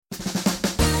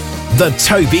The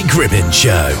Toby Gribbin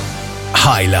Show.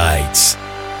 Highlights.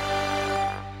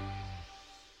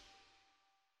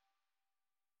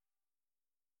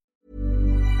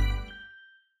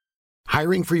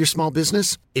 Hiring for your small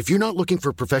business? If you're not looking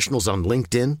for professionals on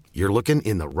LinkedIn, you're looking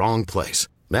in the wrong place.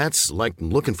 That's like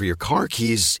looking for your car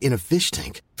keys in a fish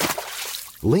tank.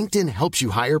 LinkedIn helps you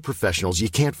hire professionals you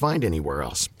can't find anywhere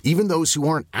else, even those who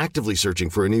aren't actively searching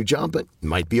for a new job but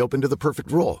might be open to the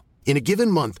perfect role. In a given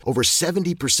month, over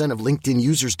 70% of LinkedIn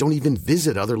users don't even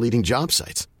visit other leading job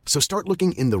sites. So start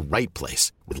looking in the right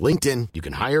place. With LinkedIn, you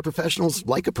can hire professionals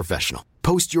like a professional.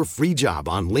 Post your free job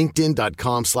on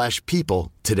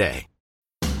linkedin.com/people today.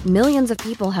 Millions of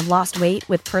people have lost weight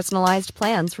with personalized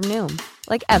plans from Noom.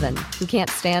 Like Evan, who can't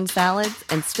stand salads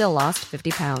and still lost 50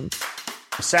 pounds.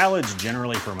 Salads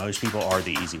generally for most people are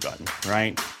the easy button,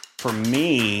 right? For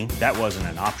me, that wasn't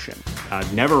an option. I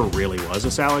never really was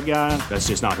a salad guy. That's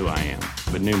just not who I am.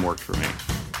 But Noom worked for me.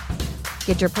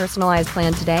 Get your personalized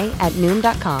plan today at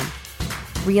Noom.com.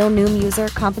 Real Noom user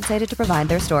compensated to provide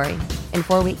their story. In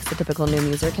 4 weeks, the typical Noom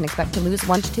user can expect to lose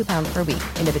 1 to 2 pounds per week.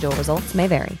 Individual results may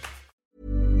vary.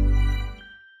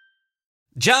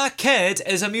 Jahkidd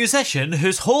is a musician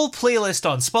whose whole playlist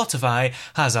on Spotify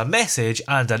has a message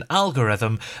and an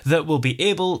algorithm that will be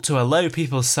able to allow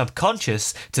people's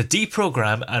subconscious to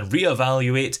deprogram and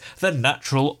reevaluate the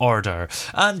natural order.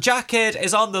 And Jahkidd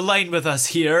is on the line with us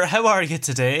here. How are you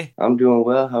today? I'm doing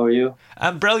well. How are you?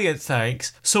 I'm brilliant,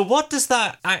 thanks. So what does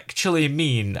that actually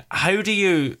mean? How do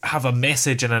you have a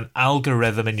message and an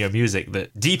algorithm in your music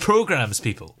that deprograms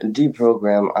people?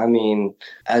 Deprogram, I mean,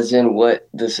 as in what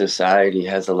the society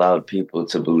has allowed people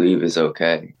to believe is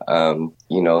okay. The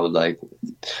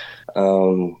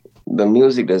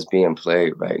music that's being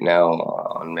played right now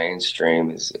on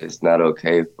mainstream is not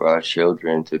okay for our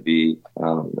children to be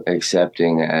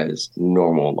accepting as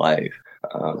normal life.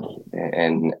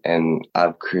 And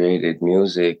I've created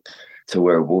music to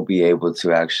where we'll be able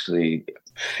to actually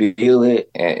feel it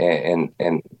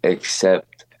and accept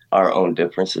our own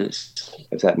differences,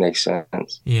 if that makes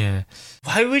sense. Yeah.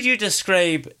 How would you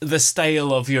describe the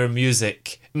style of your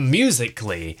music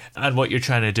musically and what you're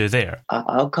trying to do there?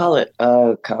 I'll call it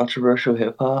controversial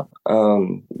hip-hop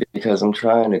because I'm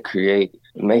trying to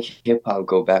make hip-hop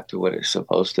go back to what it's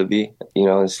supposed to be,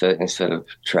 instead of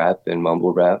trap and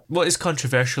mumble rap. What is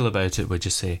controversial about it, would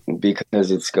you say?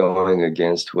 Because it's going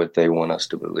against what they want us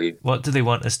to believe. What do they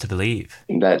want us to believe?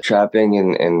 That trapping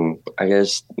and I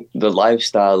guess the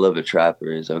lifestyle of a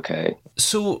trapper is okay.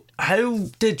 So how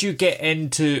did you get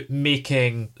into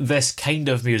making this kind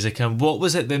of music, and what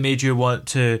was it that made you want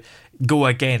to go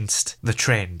against the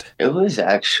trend? It was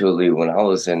actually when I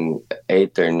was in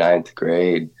 8th or 9th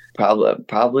grade.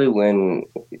 Probably when,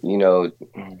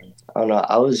 I don't know,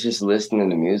 I was just listening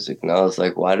to music and I was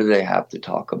like, why do they have to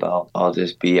talk about all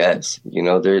this BS?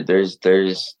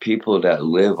 There's people that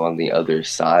live on the other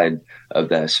side of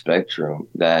that spectrum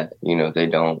that,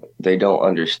 they don't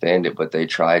understand it, but they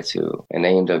try to, and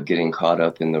they end up getting caught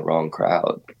up in the wrong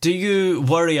crowd. Do you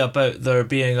worry about there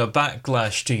being a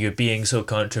backlash to you being so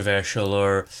controversial,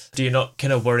 or do you not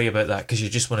kind of worry about that because you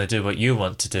just want to do what you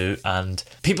want to do and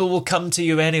people will come to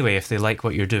you anyway if they like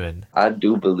what you're doing? I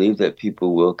do believe that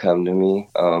people will come to me.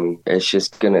 It's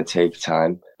just going to take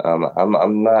time.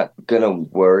 I'm not going to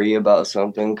worry about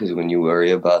something because when you worry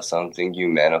about something, you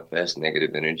manifest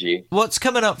negative energy. What's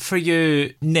coming up for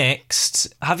you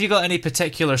next? Have you got any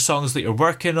particular songs that you're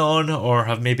working on or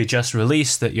have maybe just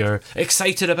released that you're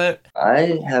excited about?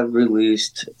 I have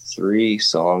released 3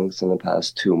 songs in the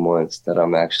past 2 months that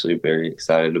I'm actually very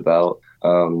excited about.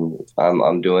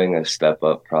 I'm doing a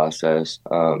step-up process.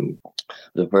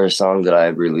 The first song that I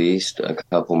released a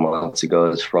couple months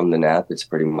ago is From the Nap. It's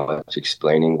pretty much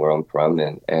explaining where I'm from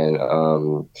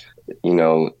and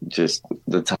just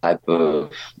the type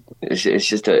of, it's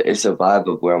a vibe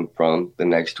of where I'm from. The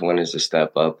next one is a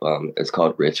step up. It's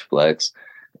called Rich Flex.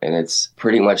 And it's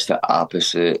pretty much the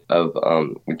opposite of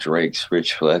Drake's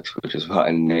Rich Flex, which is why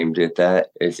I named it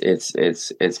that.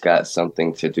 It's got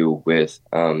something to do with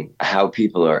how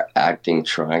people are acting,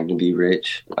 trying to be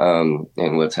rich, and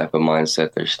what type of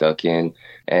mindset they're stuck in.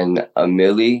 And a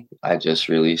Millie, I just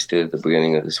released it at the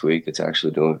beginning of this week. It's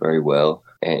actually doing very well,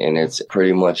 and it's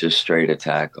pretty much a straight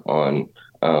attack on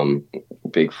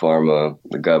Big Pharma,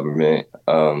 the government,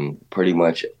 pretty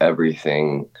much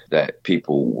everything that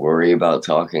people worry about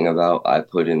talking about, I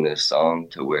put in this song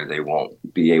to where they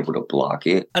won't be able to block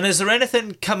it. And is there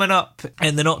anything coming up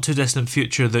in the not too distant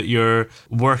future that you're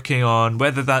working on,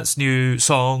 whether that's new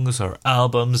songs or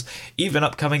albums, even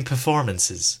upcoming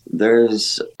performances?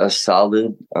 There's a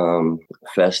solid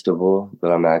festival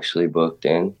that I'm actually booked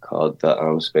in called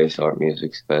the Space Art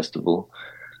Music Festival.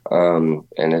 And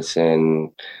it's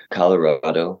in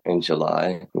Colorado in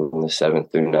July, from the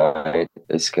 7th through 9th.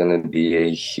 It's going to be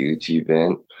a huge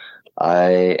event.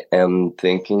 I am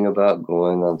thinking about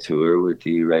going on tour with Do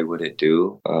You Write What It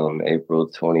Do, April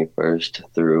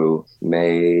 21st through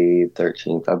May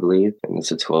 13th, I believe. And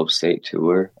it's a 12-state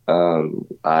tour.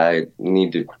 I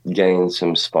need to gain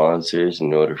some sponsors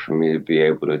in order for me to be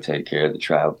able to take care of the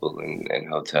travel and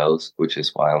hotels, which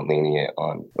is why I'm lenient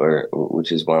on, or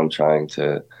which is why I'm trying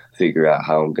to figure out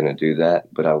how I'm going to do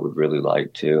that. But I would really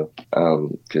like to,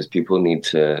 because people need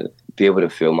to be able to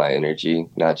feel my energy,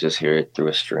 not just hear it through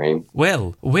a stream.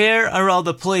 Well, where are all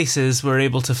the places we're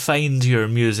able to find your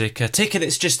music? I take it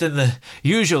it's just in the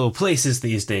usual places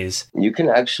these days. You can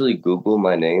actually Google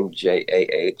my name,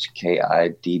 Jahkidd,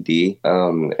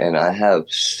 and I have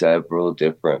several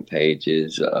different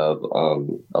pages of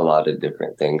a lot of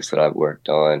different things that I've worked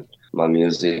on. My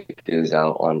music is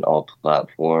out on all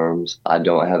platforms. I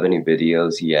don't have any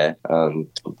videos yet,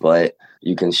 but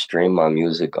you can stream my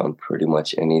music on pretty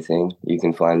much anything. You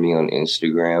can find me on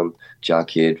Instagram,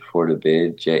 Jahkidd for the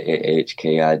bid,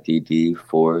 Jahkidd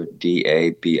for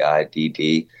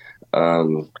DABIDD.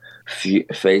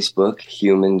 Facebook,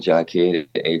 Human Jahkidd,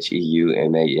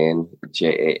 HEUMAN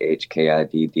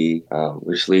JAHKIDD,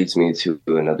 which leads me to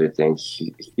another thing.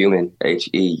 Human,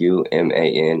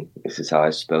 HEUMAN. This is how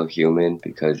I spell human,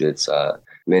 because it's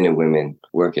men and women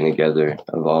working together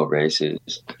of all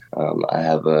races. I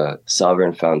have a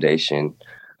sovereign foundation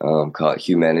called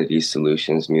Humanity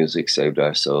Solutions. Music Saved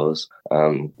Our Souls.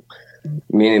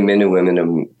 Meaning men and women of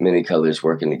many colors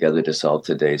working together to solve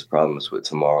today's problems with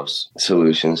tomorrow's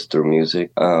solutions through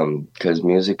music. Because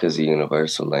music is a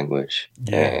universal language.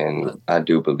 Yeah. And I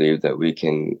do believe that we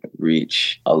can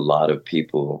reach a lot of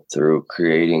people through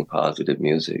creating positive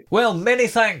music. Well, many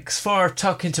thanks for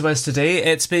talking to us today.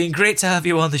 It's been great to have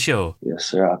you on the show. Yes,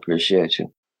 sir. I appreciate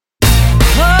you.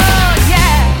 Oh,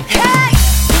 yeah. Hey!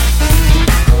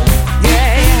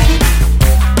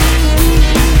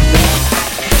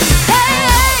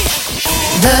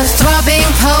 The throbbing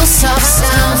pulse of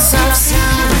sound,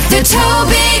 the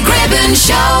Toby Gribbon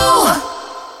Show.